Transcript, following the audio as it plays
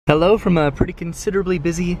Hello from a pretty considerably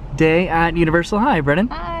busy day at Universal. Hi, Brennan.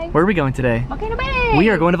 Hi. Where are we going today? Volcano Bay. We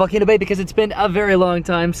are going to Volcano Bay because it's been a very long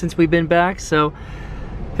time since we've been back, so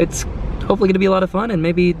it's hopefully going to be a lot of fun and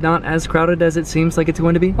maybe not as crowded as it seems like it's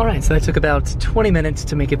going to be. All right, so that took about 20 minutes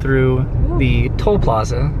to make it through the toll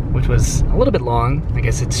plaza, which was a little bit long. I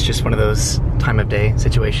guess it's just one of those time of day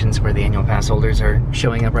situations where the annual pass holders are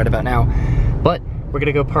showing up right about now. But we're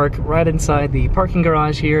gonna go park right inside the parking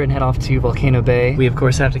garage here and head off to Volcano Bay. We of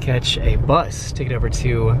course have to catch a bus to get over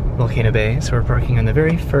to Volcano Bay, so we're parking on the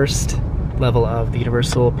very first level of the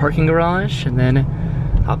Universal parking garage and then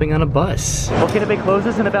hopping on a bus. Volcano Bay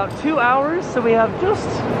closes in about 2 hours, so we have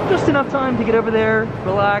just enough time to get over there,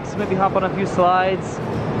 relax, maybe hop on a few slides,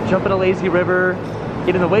 jump in a lazy river,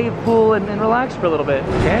 get in the wave pool and relax for a little bit.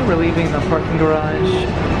 Okay, we're leaving the parking garage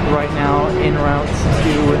right now en route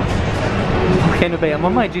to Volcano Bay. I'm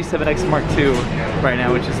on my G7X Mark II right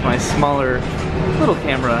now, which is my smaller little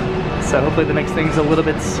camera. So hopefully the next thing's a little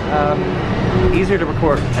bit easier to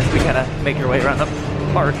record as we kind of make our way around the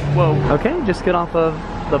park. Whoa. Okay, just got off of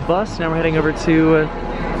the bus. Now we're heading over to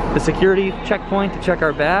the security checkpoint to check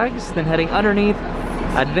our bags, then heading underneath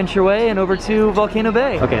Adventure Way and over to Volcano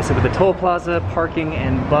Bay. Okay, so with the toll plaza, parking,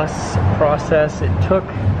 and bus process, it took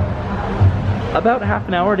about half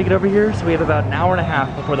an hour to get over here, so we have about an hour and a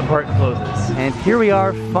half before the park closes. And here we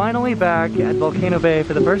are, finally back at Volcano Bay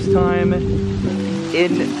for the first time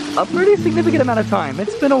in a pretty significant amount of time.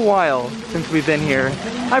 It's been a while since we've been here.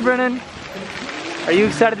 Hi, Brennan. Are you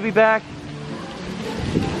excited to be back?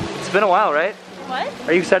 It's been a while, right? What?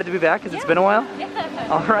 Are you excited to be back because it's been a while? Yeah.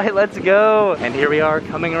 All right, let's go. And here we are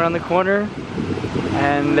coming around the corner,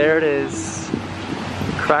 and there it is,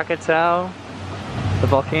 Krakatoa. The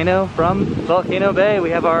volcano from Volcano Bay. We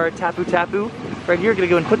have our tapu right here. Gonna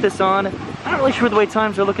go and put this on. I'm not really sure what the wait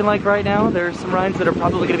times are looking like right now. There's some rides that are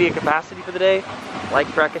probably gonna be at capacity for the day, like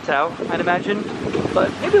Krakatoa, I'd imagine. But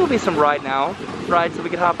maybe there'll be some rides that we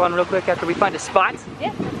can hop on real quick after we find a spot.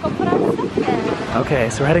 Yeah, let's go put on the stuff then. Okay,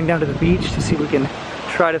 so we're heading down to the beach to see if we can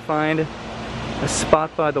try to find a spot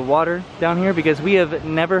by the water down here, because we have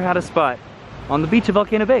never had a spot on the beach of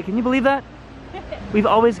Volcano Bay. Can you believe that? We've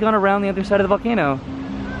always gone around the other side of the volcano.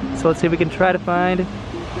 So let's see if we can try to find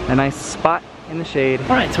a nice spot in the shade. All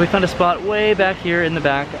right, so we found a spot way back here in the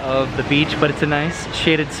back of the beach, but it's a nice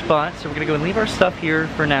shaded spot. So we're gonna go and leave our stuff here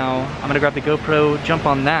for now. I'm gonna grab the GoPro, jump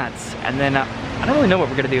on that, and then I don't really know what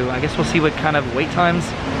we're gonna do. I guess we'll see what kind of wait times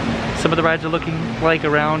some of the rides are looking like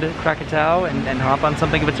around Krakatoa and hop on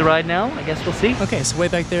something if it's a ride now. I guess we'll see. Okay, so way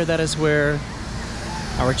back there, that is where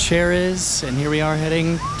our chair is, and here we are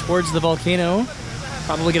heading towards the volcano.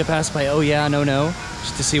 Probably gonna pass by Oh Yeah, No No,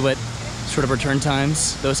 just to see what sort of return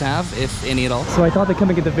times those have, if any at all. So I thought that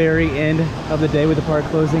coming at the very end of the day with the park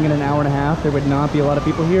closing in an hour and a half, there would not be a lot of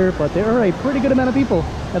people here, but there are a pretty good amount of people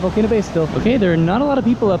at Volcano Bay still. Okay, there are not a lot of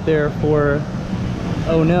people up there for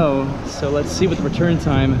Oh No, so let's see what the return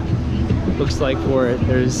time looks like for it.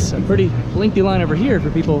 There's a pretty lengthy line over here for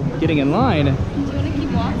people getting in line. Do you want to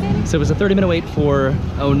keep walking? So it was a 30-minute wait for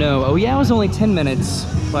Oh No. Oh Yeah, it was only 10 minutes,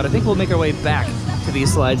 but I think we'll make our way back to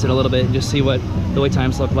these slides in a little bit and just see what the wait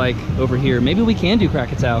times look like over here. Maybe we can do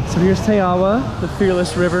Krakatoa. So here's Teawa, the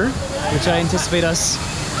Fearless River, which I anticipate us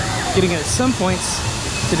getting at some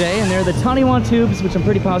points today. And there are the Taniwa tubes, which I'm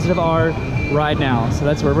pretty positive are right now. So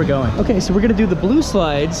that's where we're going. Okay, so we're gonna do the blue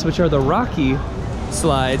slides, which are the Rocky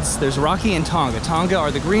slides. There's Rocky and Tonga. Tonga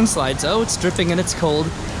are the green slides. Oh, it's dripping and it's cold.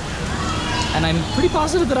 And I'm pretty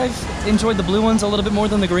positive that I've enjoyed the blue ones a little bit more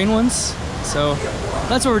than the green ones. So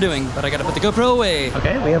that's what we're doing, but I gotta put the GoPro away.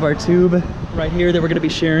 Okay, we have our tube right here that we're gonna be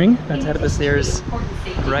sharing. That's headed the stairs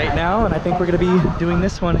right now, and I think we're gonna be doing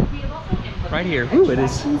this one right here. Ooh, it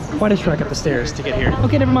is quite a trek up the stairs to get here.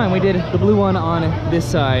 Okay, never mind, we did the blue one on this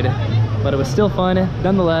side, but it was still fun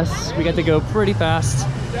nonetheless. We got to go pretty fast.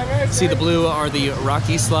 See, the blue are the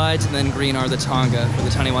Rocky slides, and then green are the Tonga for the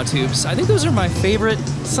Taniwa tubes. I think those are my favorite,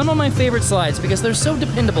 some of my favorite slides, because they're so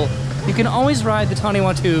dependable. You can always ride the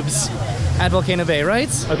Taniwa tubes at Volcano Bay, right?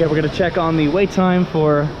 Okay, we're gonna check on the wait time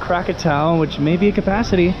for Krakatoa, which may be a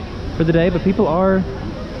capacity for the day, but people are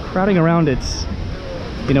crowding around it.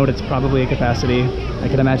 You know what, it's probably a capacity. I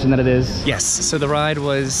can imagine that it is. Yes, so the ride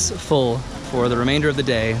was full for the remainder of the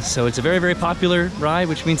day. So it's a very, very popular ride,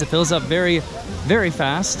 which means it fills up very, very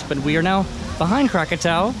fast. But we are now behind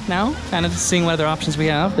Krakatoa now, kind of seeing what other options we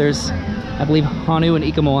have. There's, I believe, Honu and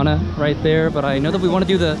Ika Moana right there, but I know that we want to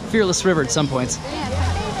do the Fearless River at some points.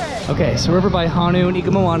 Okay, so we're over by Honu and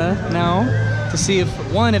Ika Moana now to see if,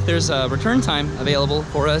 one, if there's a return time available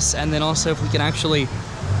for us, and then also if we can actually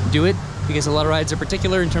do it, because a lot of rides are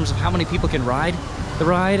particular in terms of how many people can ride the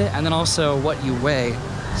ride, and then also what you weigh.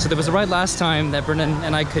 So there was a ride last time that Brennan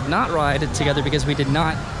and I could not ride together because we did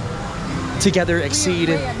not together exceed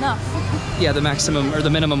the maximum or the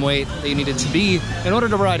minimum weight that you needed to be in order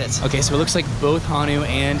to ride it. Okay, so it looks like both Hanu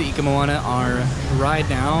and Ika Moana are ride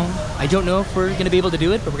now. I don't know if we're gonna be able to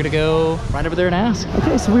do it, but we're gonna go right over there and ask.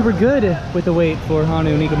 Okay, so we were good with the weight for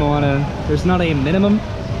Hanu and Ika Moana. There's not a minimum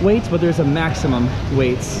weight, but there's a maximum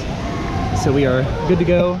weights. So we are good to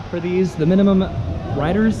go for these. The minimum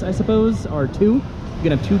riders, I suppose, are 2. You're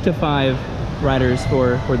gonna have 2 to 5 riders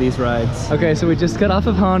for these rides. Okay, so we just got off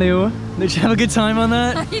of Hanu. Did you have a good time on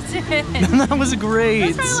that? I did. That was great.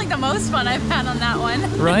 That's probably like the most fun I've had on that one.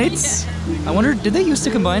 Right? Yeah. I wonder, did they used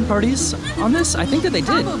to combine parties on this? I think that they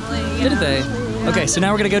did. Probably, yeah. Didn't they? Yeah. Okay, so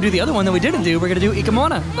now we're gonna go do the other one that we didn't do. We're gonna do Ika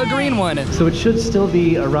Moana, the green one. So it should still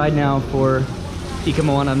be a ride now for Ika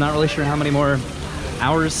Moana. I'm not really sure how many more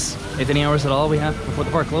hours, if any hours at all, we have before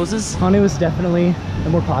the park closes. Hanu is definitely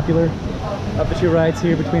the more popular of the 2 rides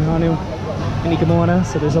here between Hanu and Ika Moana.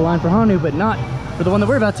 So there's a line for Hanu, but not for the one that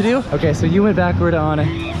we're about to do. Okay, so you went backward on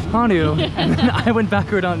Hanu, and then I went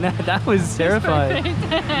backward on that. That was terrifying.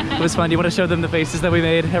 It was fun. Do you want to show them the faces that we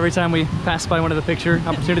made every time we passed by one of the picture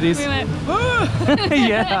opportunities? We went,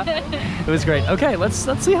 yeah, it was great. Okay, let's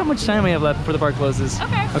see how much time we have left before the park closes.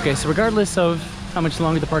 Okay. Okay, so regardless of how much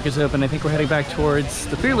longer the park is open, I think we're heading back towards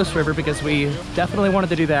the Fearless River because we definitely wanted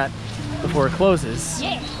to do that before it closes.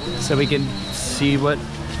 Yeah. So we can see what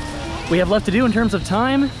we have left to do in terms of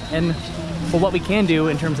time and what we can do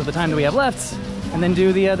in terms of the time that we have left, and then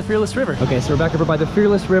do the Fearless River. Okay, so we're back over by the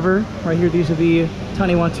Fearless River. Right here, these are the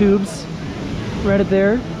Taniwa tubes right up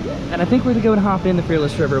there. And I think we're gonna go and hop in the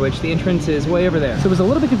Fearless River, which the entrance is way over there. So it was a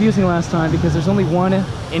little bit confusing last time because there's only one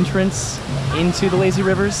entrance into the lazy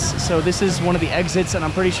rivers. So this is one of the exits, and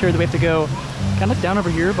I'm pretty sure that we have to go kind of down over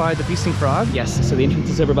here by the Feasting Frog. Yes, so the entrance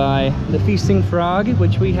is over by the Feasting Frog,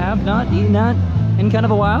 which we have not eaten at in kind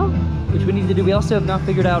of a while, which we need to do. We also have not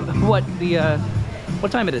figured out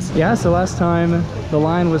what time it is. Yeah, so last time the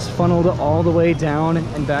line was funneled all the way down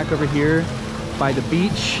and back over here by the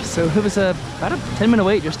beach. So it was about a 10-minute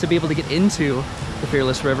wait just to be able to get into the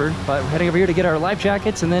Fearless River. But we're heading over here to get our life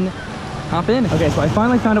jackets and then hop in. Okay, so I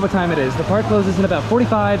finally found out what time it is. The park closes in about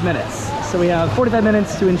 45 minutes. So we have 45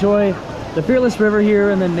 minutes to enjoy the Fearless River here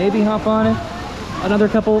and then maybe hop on another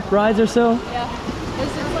couple rides or so. Yeah.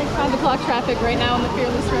 It's like 5 o'clock traffic right now in the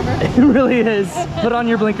Fearless River. It really is. Put on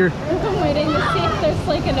your blinker. I'm waiting to see if there's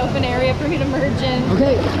like an open area for me to merge in.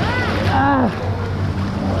 Okay.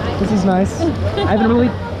 This is nice. I haven't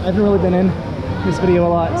really been in this video a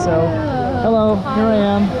lot, so hello, here I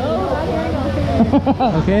am.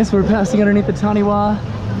 Okay, so we're passing underneath the Taniwa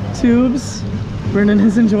tubes. Brendan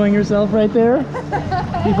is enjoying herself right there.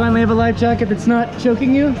 You finally have a life jacket that's not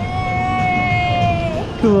choking you? Yay!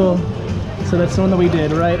 Cool. So that's the one that we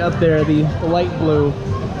did right up there, the light blue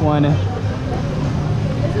one. This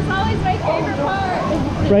is always my favorite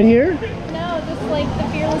part. Right here? No, just like the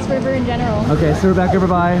Fearless River in general. Okay, so we're back over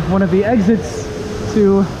by one of the exits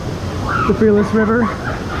to the Fearless River,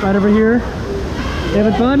 right over here. You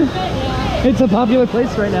having fun? Yeah. It's a popular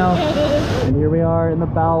place right now. And here we are in the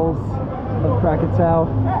bowels of Krakatoa,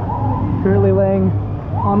 currently laying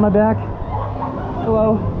on my back.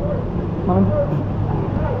 Hello.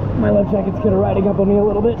 My life jacket's kind of riding up on me a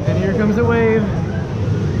little bit. And here comes a wave.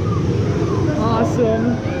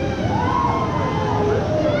 Awesome.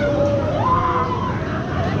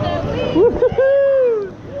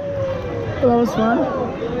 Woohoo! Well, that was fun.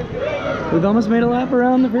 We've almost made a lap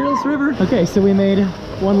around the Fearless River. Okay, so we made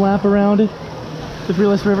one lap around the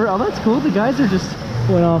Fearless River. Oh, that's cool. The guys are just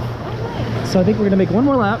going off. So I think we're gonna make one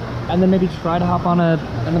more lap and then maybe try to hop on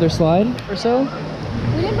another slide or so.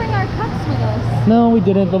 We didn't bring our cups with us. No, we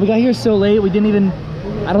didn't, but we got here so late, we didn't even,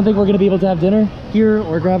 I don't think we're gonna be able to have dinner here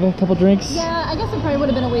or grab a couple drinks. Yeah, I guess it probably would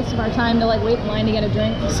have been a waste of our time to like wait in line to get a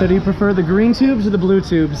drink. So do you prefer the green tubes or the blue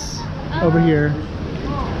tubes over here?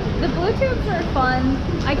 The blue tubes are fun.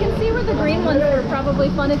 I can see where the green ones were probably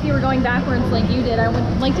fun if you were going backwards like you did. I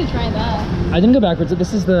would like to try that. I didn't go backwards.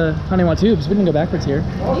 This is the Taniwa tubes. We didn't go backwards here.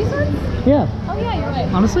 These ones? Yeah. Oh yeah, you're right.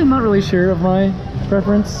 Honestly, I'm not really sure of my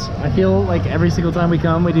preference. I feel like every single time we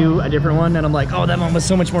come, we do a different one, and I'm like, oh, that one was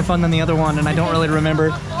so much more fun than the other one, and I don't really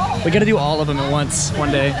remember. We gotta do all of them at once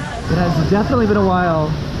one day. It has definitely been a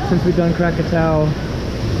while since we've done Krakatoa.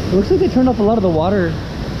 It looks like they turned off a lot of the water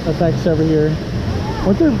effects over here.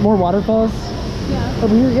 Weren't there more waterfalls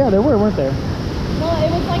over here? Yeah, there were, weren't there? Well, it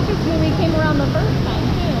was like this when we came around the first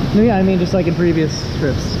time too. No, yeah, I mean just like in previous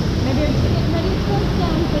trips. Maybe we're just getting ready to close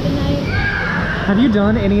down for the night. Have you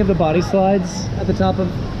done any of the body slides at the top of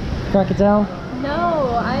Krakatoa?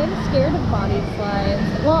 No, I'm scared of body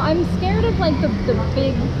slides. Well, I'm scared of like the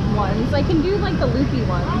big ones. I can do like the loopy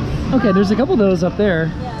ones. Okay, there's a couple of those up there.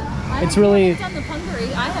 Yeah. It's really...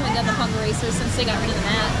 I haven't done the Punga Racers since they got rid of the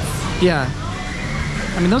mats. Yeah.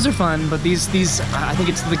 I mean, those are fun, but these I think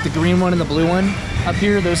it's like the green one and the blue one up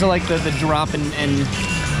here. Those are like the drop and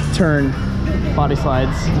turn body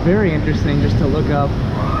slides. It's very interesting just to look up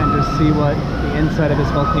and just see what the inside of this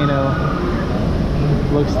volcano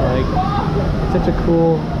looks like. Such a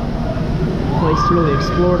cool place to really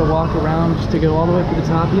explore, to walk around, just to go all the way to the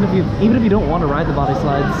top. Even if you don't want to ride the body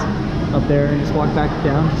slides up there and just walk back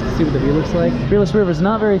down just to see what the view looks like. Fearless River is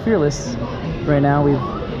not very fearless right now. We've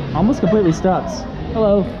almost completely stopped.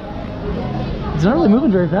 Hello. It's not really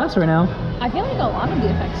moving very fast right now. I feel like a lot of the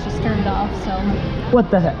effects just turned off, so...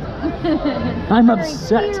 What the heck? I'm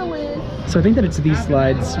upset. So I think that it's these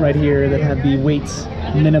slides right here that have the weight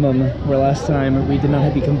minimum, where last time we did not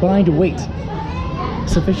have the combined weight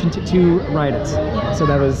sufficient to ride it. Yeah. So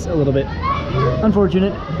that was a little bit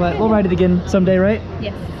unfortunate, but we'll ride it again someday, right?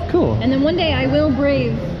 Yes. Cool. And then one day I will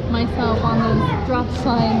brave myself on those drop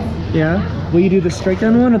slides. Yeah? Will you do the straight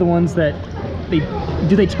down one or the ones that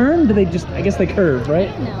do they turn? Do they just, I guess they curve, right?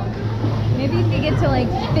 No. Maybe if you get to like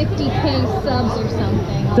 50K subs or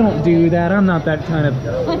something. Don't do that. I'm not that kind of...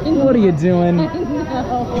 What are you doing? I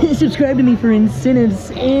know. Subscribe to me for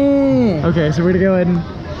incentives. Okay, so we're gonna go ahead and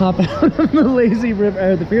hop out of the lazy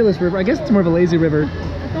river, the Fearless River. I guess it's more of a lazy river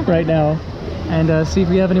right now. And see if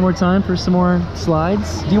we have any more time for some more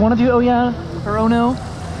slides. Do you want to do oh yeah or oh no?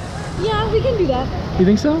 Yeah, we can do that. You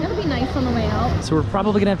think so? That'll be nice on the way out. So we're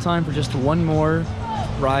probably gonna have time for just one more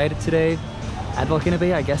ride today at Volcano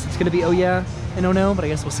Bay. I guess it's gonna be oh yeah and oh no, but I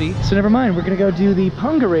guess we'll see. So never mind, we're gonna go do the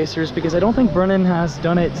Punga Racers because I don't think Brennan has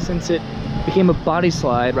done it since it became a body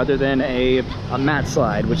slide rather than a mat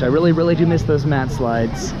slide, which I really do miss those mat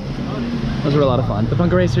slides. Those were a lot of fun. The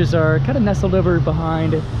Punga Racers are kind of nestled over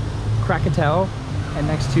behind Krakatoa and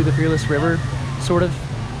next to the Fearless River, sort of.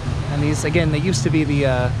 And these, again, they used to be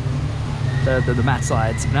the mat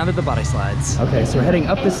slides, but now they're the body slides. Okay, so we're heading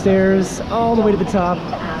up the stairs all the way to the top.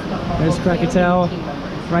 There's Krakatoa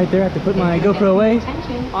right there. I have to put my GoPro away,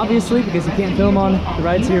 obviously, because you can't film on the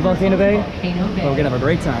rides here at Volcano Bay. But we're gonna have a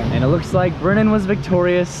great time. And it looks like Brennan was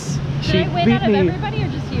victorious. She Did I win beat out of me. everybody or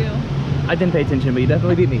just you? I didn't pay attention, but you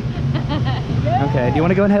definitely beat me. Okay, do you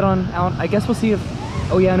want to go and head on out? I guess we'll see if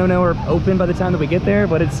oh yeah, no are open by the time that we get there,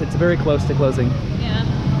 but it's very close to closing. Yeah,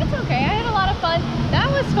 it's okay. I had a lot of fun. That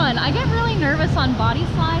was fun. I get really nervous on body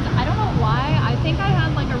slides. I don't know why. I think I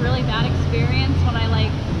had like a really bad experience when I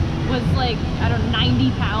was like, I don't know,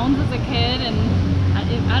 90 pounds as a kid, and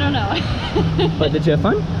I don't know. But did you have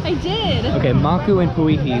fun? I did. Okay, Maku and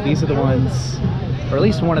Puihi, these are the ones, or at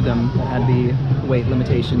least one of them, that had the weight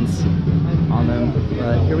limitations on them.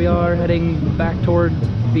 But here we are heading back toward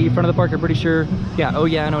the front of the park. I'm pretty sure, yeah, oh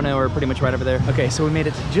yeah and oh no are pretty much right over there. Okay, so we made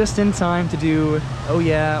it just in time to do oh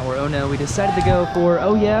yeah or oh no. We decided to go for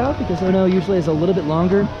oh yeah because oh no usually is a little bit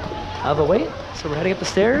longer of a wait. So we're heading up the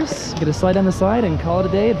stairs, gonna slide down the slide and call it a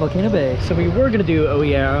day at Volcano Bay. So we were gonna do oh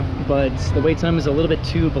yeah, but the wait time is a little bit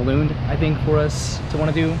too ballooned, I think, for us to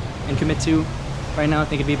want to do and commit to. Right now I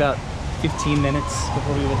think it'd be about 15 minutes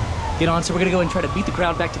before we would get on. So we're gonna go and try to beat the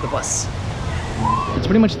crowd back to the bus. It's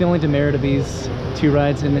pretty much the only demerit of these two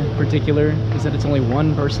rides in particular is that it's only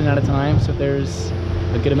one person at a time. So if there's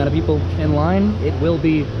a good amount of people in line, it will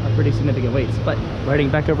be a pretty significant wait. But we're heading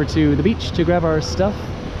back over to the beach to grab our stuff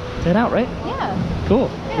to head out, right? Yeah. Cool.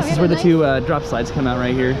 Yeah, this is where the two drop slides come out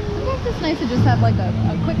right here. Sometimes it's nice to just have like a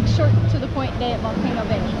quick, short, to the point day at Volcano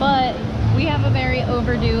Bay. But we have a very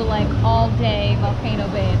overdue, like all day Volcano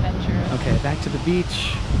Bay adventure. Okay, back to the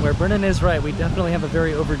beach where Brennan is right. We definitely have a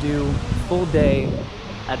very overdue full day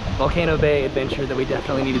at Volcano Bay adventure that we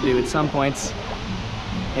definitely need to do at some points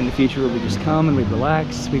in the future, where we just come and we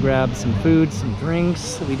relax, we grab some food, some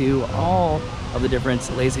drinks, we do all of the different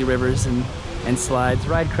lazy rivers and slides,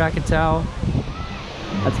 ride Krakatoa.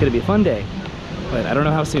 That's gonna be a fun day, but I don't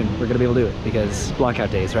know how soon we're gonna be able to do it because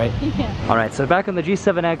blockout days, right? Yeah. All right, so back on the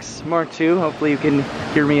G7X Mark II. Hopefully you can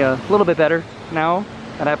hear me a little bit better now.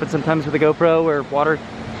 That happens sometimes with the GoPro where water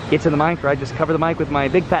gets in the mic, or I just cover the mic with my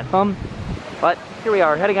big fat thumb. But here we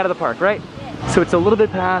are, heading out of the park, right? So it's a little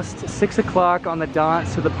bit past 6 o'clock on the dot,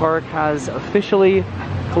 so the park has officially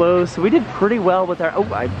closed. So we did pretty well with our, oh,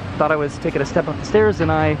 I thought I was taking a step up the stairs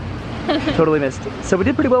and I totally missed. So we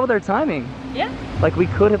did pretty well with our timing. Yeah. Like we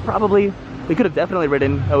could have definitely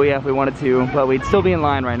ridden oh yeah if we wanted to, but we'd still be in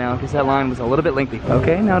line right now because that line was a little bit lengthy.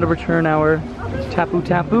 Okay, now to return our tapu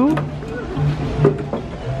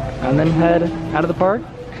and then head out of the park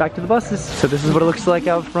back to the buses. So this is what it looks like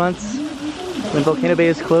out front when Volcano Bay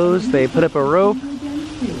is closed. They put up a rope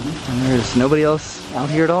And there's nobody else out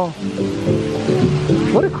here at all.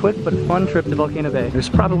 What a quick but fun trip to Volcano Bay. There's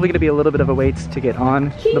probably going to be a little bit of a wait to get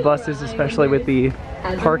on the buses, especially with the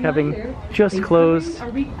park having just closed.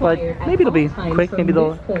 But maybe it'll be quick. Maybe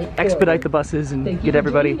they'll expedite the buses and get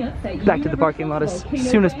everybody back to the parking lot as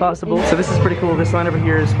soon as possible. So this is pretty cool. This line over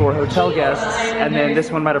here is for hotel guests, and then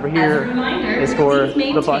this one right over here is for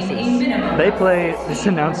the buses. They play this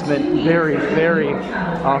announcement very, very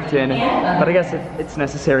often, but I guess it's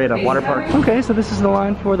necessary at a water park. Okay, so this is the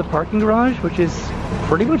line for the parking garage, which is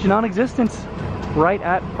pretty much non-existent right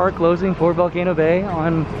at park closing for Volcano Bay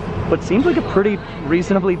on what seems like a pretty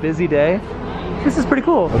reasonably busy day. This is pretty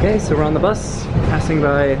cool. Okay, so we're on the bus, passing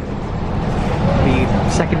by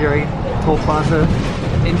the secondary toll plaza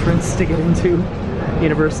entrance to get into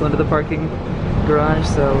Universal into the parking garage.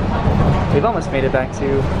 So we've almost made it back to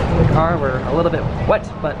the car. We're a little bit wet,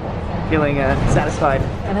 but feeling satisfied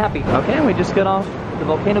and happy. Okay, we just got off the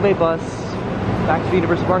Volcano Bay bus, back to the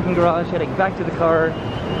Universal parking garage, heading back to the car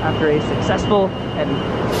after a successful and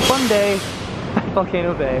fun day at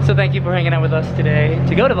Volcano Bay. So thank you for hanging out with us today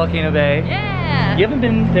to go to Volcano Bay. Yeah. You haven't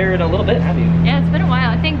been there in a little bit, have you? Yeah, it's been a while.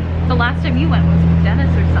 I think the last time you went was with Dennis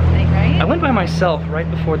or something, right? I went by myself right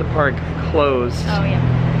before the park closed. Oh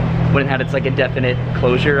yeah. When it had its like indefinite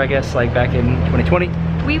closure, I guess, like back in 2020.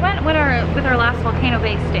 We went with our last Volcano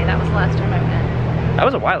Bay stay. That was the last time I went. That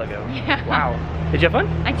was a while ago. Yeah. Wow. Did you have fun?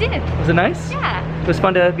 I did. Was it nice? Yeah. It was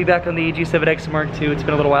fun to be back on the G7X Mark II. It's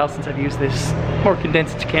been a little while since I've used this more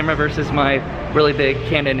condensed camera versus my really big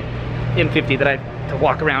Canon M50 that I have to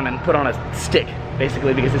walk around and put on a stick,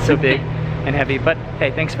 basically, because it's so big and heavy. But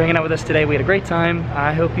hey, thanks for hanging out with us today. We had a great time.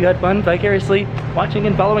 I hope you had fun vicariously watching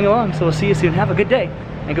and following along. So we'll see you soon. Have a good day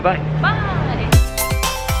and goodbye. Bye.